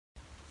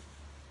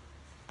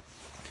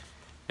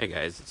Hey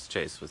guys, it's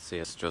Chase with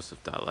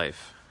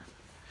csjoseph.life.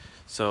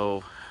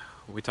 So,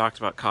 we talked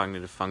about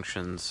cognitive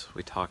functions,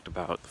 we talked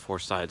about the four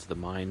sides of the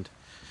mind,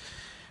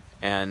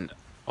 and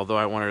although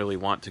I really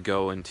want to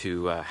go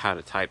into how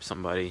to type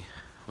somebody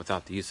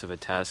without the use of a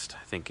test,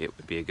 I think it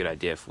would be a good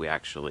idea if we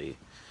actually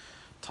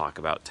talk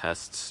about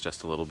tests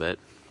just a little bit.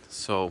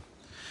 So,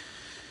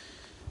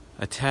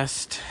 a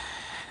test,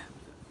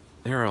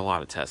 there are a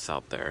lot of tests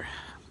out there,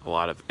 a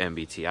lot of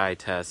MBTI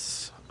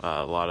tests,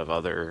 a lot of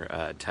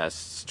other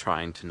tests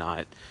trying to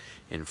not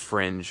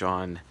infringe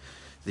on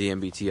the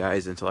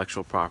MBTI's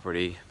intellectual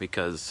property,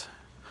 because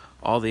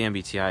all the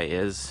MBTI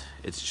is,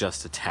 it's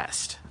just a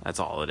test. That's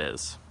all it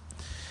is.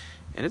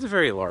 And it's a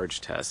very large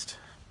test.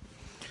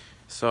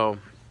 So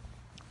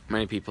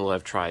many people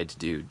have tried to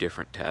do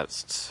different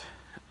tests.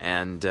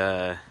 And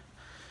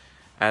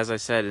as I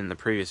said in the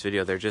previous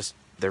video, they're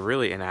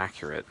really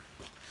inaccurate.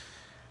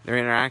 They're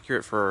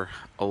inaccurate for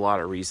a lot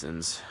of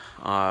reasons.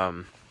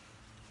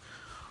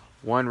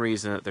 One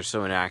reason that they're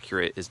so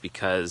inaccurate is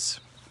because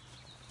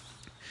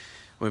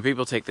when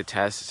people take the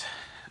test,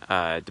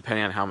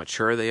 depending on how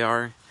mature they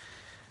are,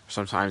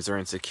 sometimes they're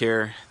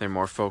insecure, they're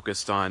more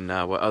focused on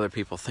what other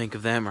people think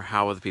of them or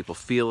how other people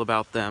feel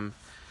about them.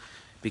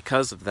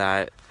 Because of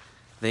that,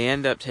 they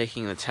end up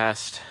taking the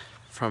test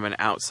from an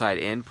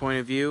outside-in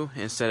point of view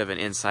instead of an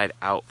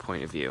inside-out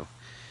point of view.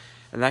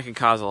 And that can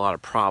cause a lot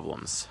of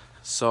problems.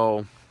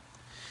 So,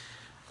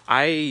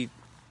 I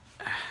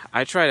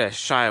try to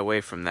shy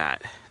away from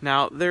that.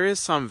 Now, there is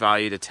some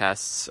value to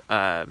tests.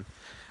 I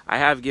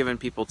have given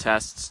people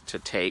tests to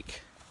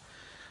take,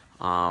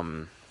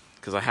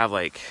 because I have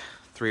like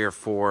 3 or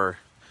 4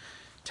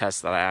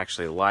 tests that I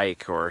actually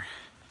like, or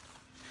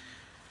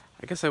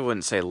I guess I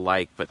wouldn't say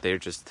like, but they're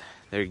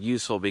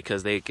useful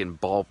because they can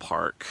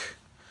ballpark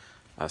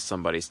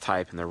somebody's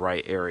type in the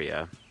right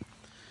area,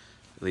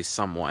 at least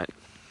somewhat.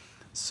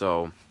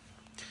 So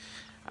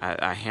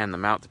I hand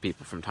them out to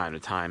people from time to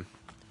time.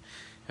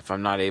 If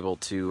I'm not able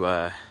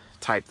to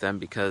type them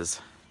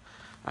because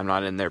I'm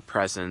not in their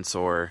presence,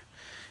 or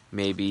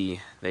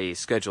maybe they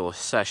schedule a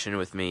session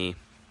with me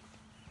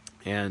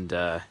and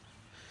I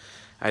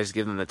just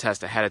give them the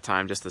test ahead of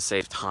time just to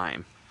save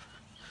time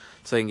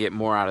so they can get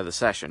more out of the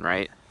session,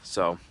 right?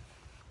 So,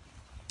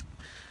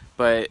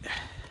 but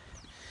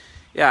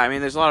yeah, I mean,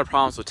 there's a lot of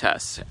problems with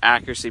tests.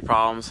 Accuracy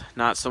problems,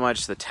 not so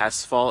much the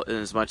test's fault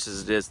as much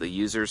as it is the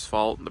user's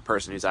fault, the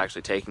person who's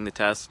actually taking the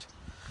test.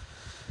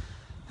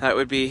 That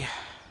would be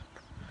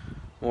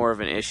more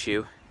of an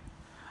issue.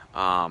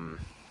 To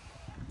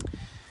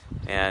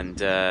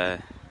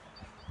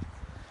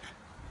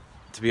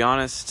be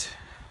honest,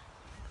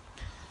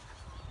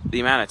 the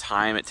amount of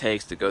time it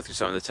takes to go through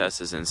some of the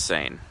tests is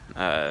insane.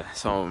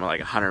 Some of them are like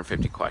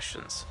 150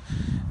 questions.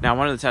 Now,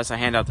 one of the tests I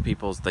hand out to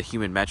people is the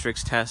human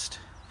metrics test.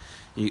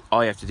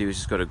 All you have to do is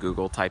just go to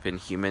Google, type in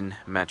human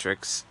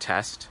metrics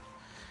test,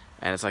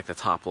 and it's like the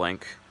top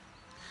link.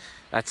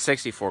 That's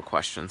 64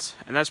 questions,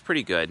 and that's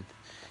pretty good.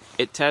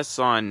 It tests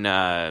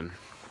on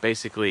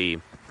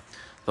basically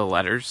the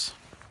letters,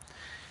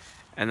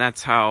 and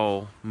that's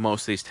how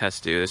most of these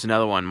tests do. There's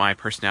another one,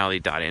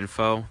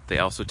 mypersonality.info. They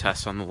also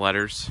test on the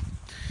letters,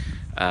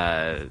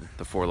 the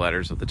 4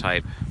 letters of the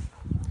type,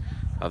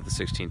 of the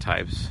 16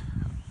 types,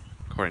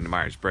 according to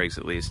Myers-Briggs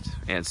at least,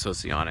 and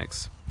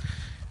Socionics.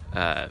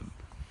 And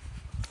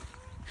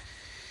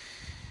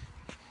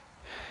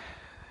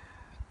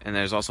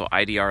there's also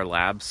IDR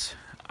Labs.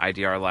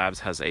 IDR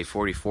Labs has a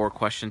 44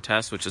 question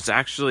test, which is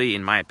actually,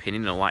 in my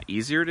opinion, a lot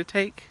easier to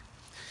take.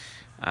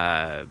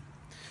 But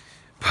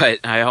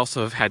I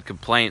also have had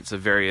complaints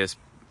of various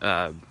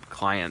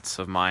clients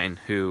of mine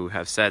who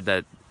have said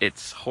that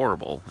it's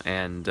horrible,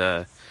 and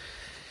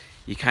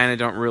you kind of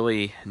don't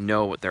really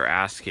know what they're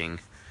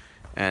asking,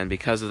 and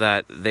because of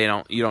that,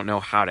 you don't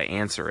know how to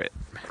answer it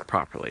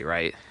properly,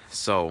 right?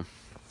 So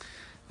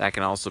that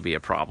can also be a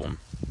problem.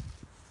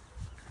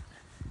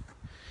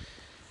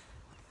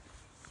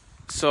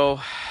 So,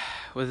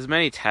 with as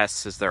many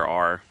tests as there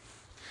are,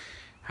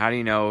 how do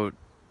you know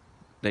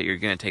that you're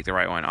going to take the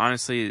right one?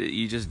 Honestly,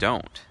 you just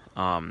don't.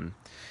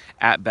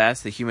 At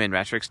best, the human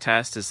metrics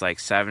test is like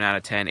 7 out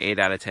of 10, 8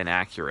 out of 10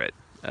 accurate.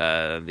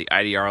 The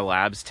IDR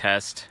Labs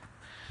test,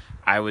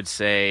 I would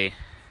say,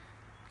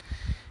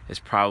 is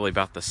probably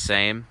about the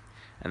same.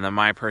 And the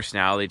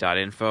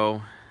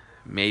mypersonality.info,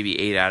 maybe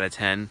 8 out of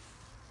 10.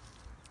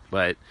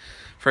 But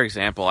for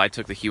example, I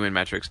took the human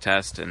metrics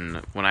test,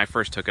 and when I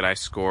first took it, I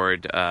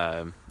scored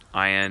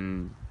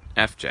INFJ.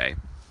 Then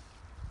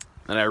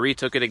I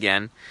retook it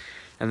again,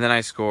 and then I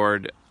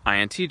scored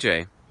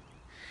INTJ.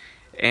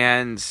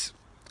 And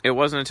it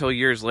wasn't until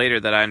years later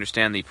that I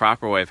understand the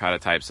proper way of how to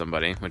type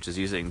somebody, which is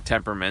using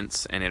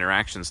temperaments and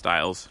interaction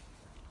styles.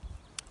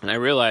 And I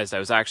realized I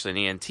was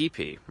actually an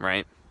ENTP,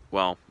 right?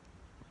 Well,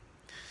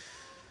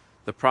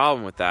 the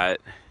problem with that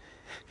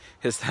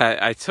is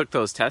that I took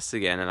those tests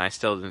again and I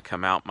still didn't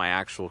come out my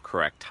actual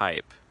correct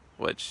type,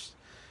 which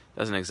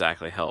doesn't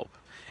exactly help.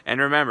 And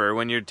remember,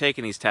 when you're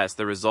taking these tests,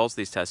 the results of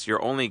these tests,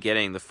 you're only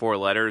getting the 4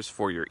 letters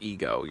for your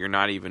ego. You're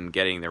not even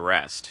getting the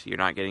rest. You're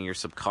not getting your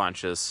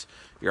subconscious,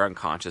 your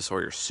unconscious,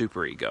 or your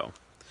superego.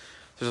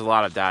 There's a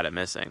lot of data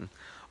missing.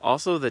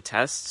 Also, the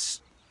tests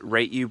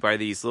rate you by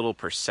these little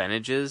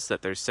percentages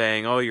that they're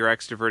saying, oh, you're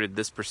extroverted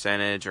this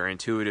percentage, or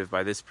intuitive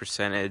by this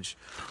percentage,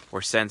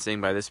 or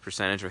sensing by this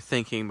percentage, or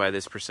thinking by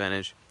this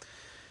percentage.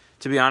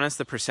 To be honest,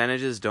 the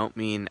percentages don't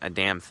mean a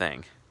damn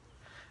thing.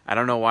 I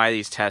don't know why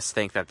these tests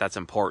think that that's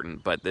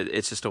important, but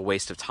it's just a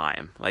waste of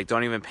time. Like,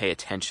 don't even pay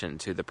attention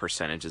to the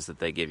percentages that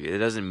they give you. It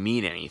doesn't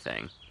mean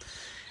anything.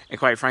 And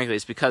quite frankly,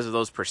 it's because of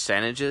those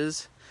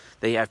percentages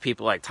that you have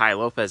people like Tai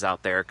Lopez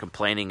out there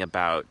complaining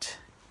about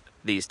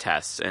these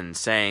tests and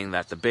saying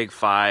that the Big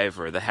Five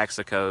or the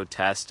Hexacode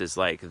test is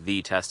like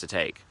the test to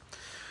take.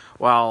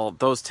 While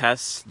those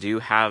tests do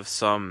have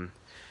some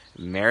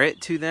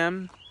merit to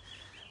them,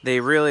 they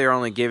really are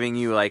only giving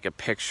you like a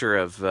picture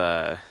of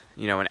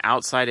an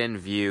outside-in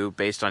view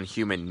based on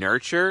human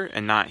nurture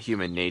and not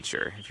human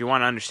nature. If you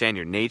want to understand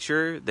your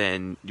nature,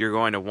 then you're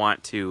going to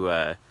want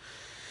to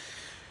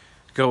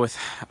go with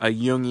a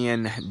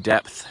Jungian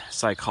depth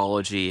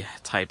psychology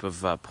type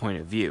of point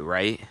of view,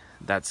 right?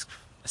 That's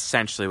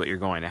essentially what you're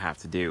going to have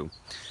to do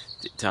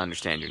to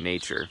understand your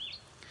nature.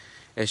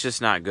 It's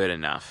just not good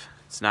enough.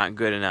 It's not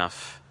good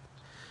enough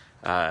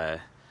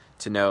to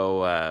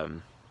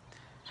know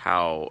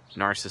how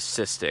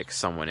narcissistic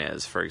someone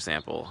is, for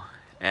example.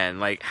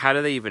 And, like, how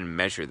do they even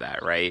measure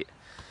that, right?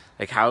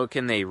 Like, how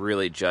can they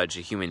really judge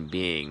a human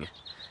being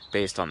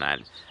based on that?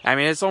 I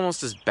mean, it's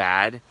almost as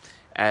bad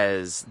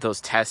as those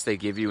tests they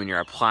give you when you're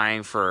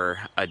applying for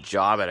a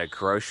job at a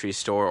grocery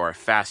store or a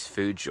fast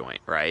food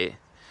joint, right?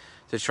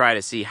 To try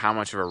to see how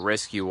much of a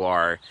risk you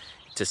are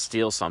to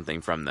steal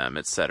something from them,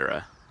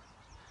 etc.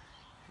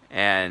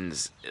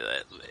 And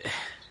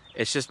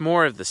it's just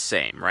more of the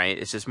same, right?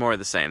 It's just more of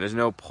the same. There's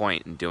no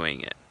point in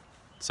doing it.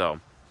 So,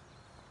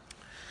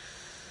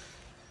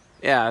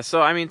 yeah,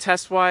 so I mean,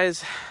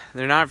 test-wise,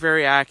 they're not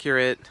very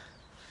accurate.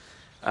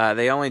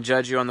 They only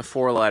judge you on the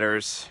 4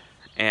 letters,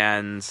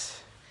 and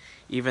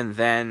even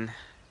then,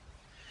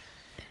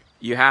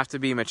 you have to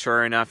be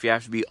mature enough, you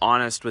have to be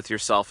honest with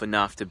yourself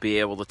enough to be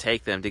able to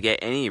take them to get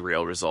any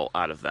real result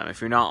out of them.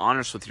 If you're not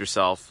honest with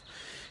yourself,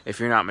 if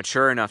you're not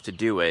mature enough to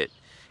do it,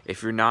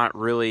 if you're not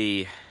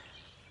really...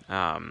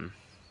 it's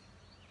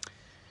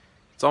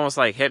almost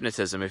like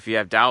hypnotism. If you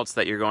have doubts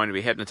that you're going to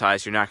be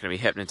hypnotized, you're not going to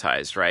be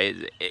hypnotized,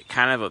 right? It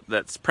kind of,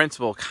 that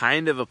principle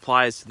kind of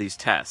applies to these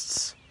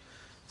tests.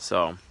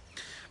 So,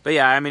 but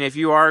yeah, I mean, if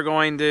you are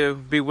going to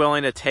be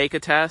willing to take a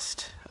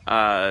test,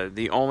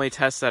 the only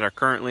tests that are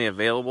currently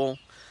available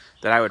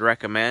that I would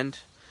recommend,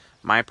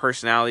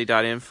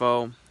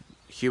 mypersonality.info,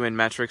 Human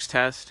Metrics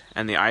test,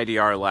 and the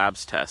IDR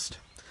Labs test.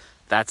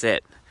 That's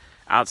it.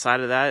 Outside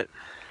of that,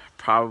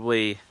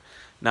 probably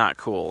not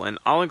cool. And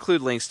I'll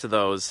include links to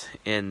those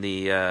in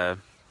the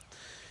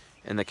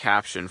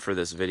caption for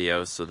this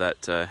video so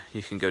that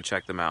you can go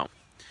check them out.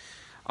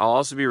 I'll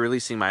also be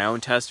releasing my own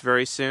test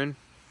very soon.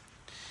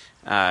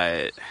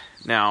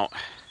 Now,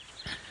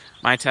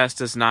 my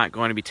test is not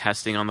going to be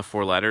testing on the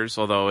 4 letters,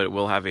 although it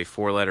will have a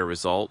 4-letter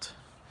result,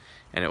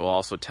 and it will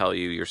also tell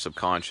you your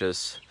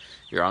subconscious,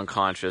 your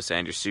unconscious,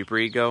 and your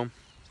superego.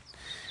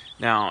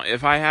 Now,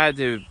 if I had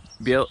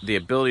the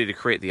ability to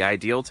create the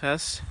ideal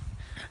test,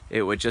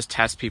 it would just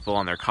test people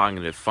on their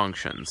cognitive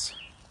functions.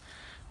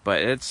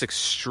 But it's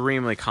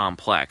extremely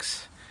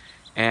complex,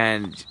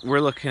 and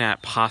we're looking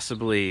at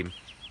possibly,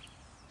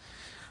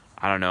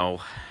 I don't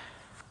know,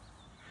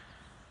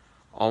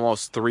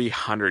 almost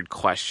 300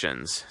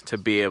 questions to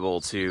be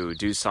able to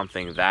do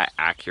something that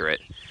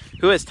accurate.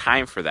 Who has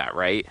time for that,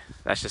 right?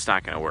 That's just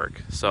not going to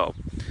work. So,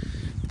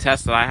 the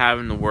test that I have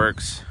in the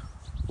works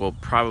will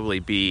probably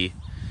be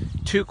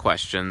 2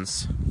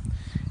 questions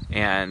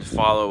and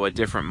follow a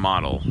different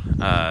model,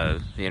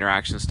 the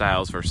interaction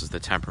styles versus the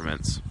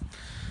temperaments.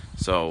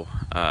 So,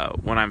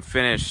 when I'm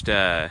finished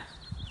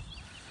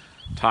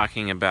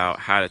talking about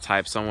how to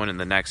type someone in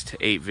the next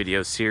 8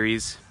 video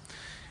series,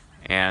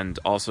 and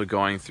also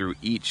going through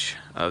each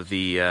of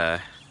the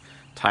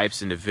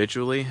types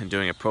individually and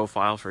doing a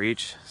profile for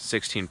each,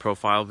 16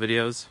 profile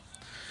videos.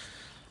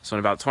 So in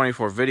about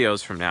 24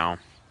 videos from now,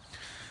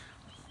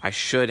 I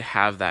should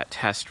have that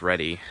test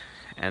ready,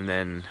 and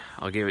then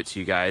I'll give it to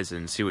you guys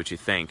and see what you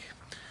think.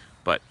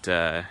 But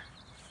I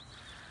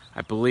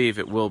believe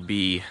it will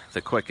be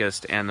the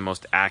quickest and the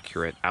most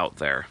accurate out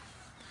there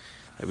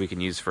that we can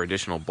use for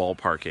additional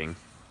ballparking.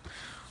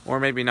 Or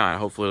maybe not.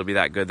 Hopefully it'll be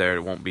that good there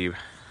it won't be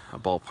a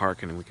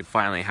ballpark, and we could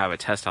finally have a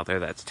test out there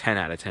that's 10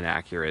 out of 10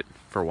 accurate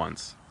for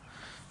once.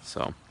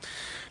 So,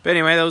 but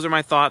anyway, those are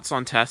my thoughts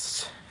on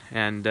tests,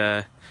 and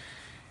if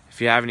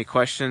you have any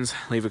questions,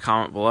 leave a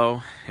comment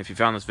below. If you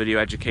found this video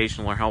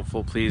educational or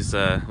helpful, please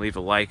leave a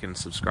like and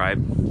subscribe,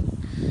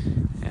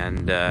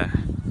 and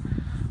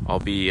I'll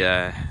be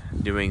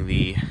doing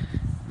the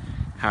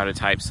How to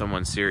Type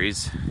Someone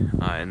series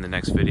in the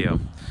next video,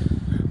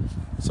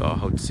 so I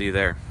hope to see you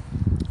there.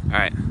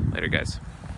 Alright, later guys.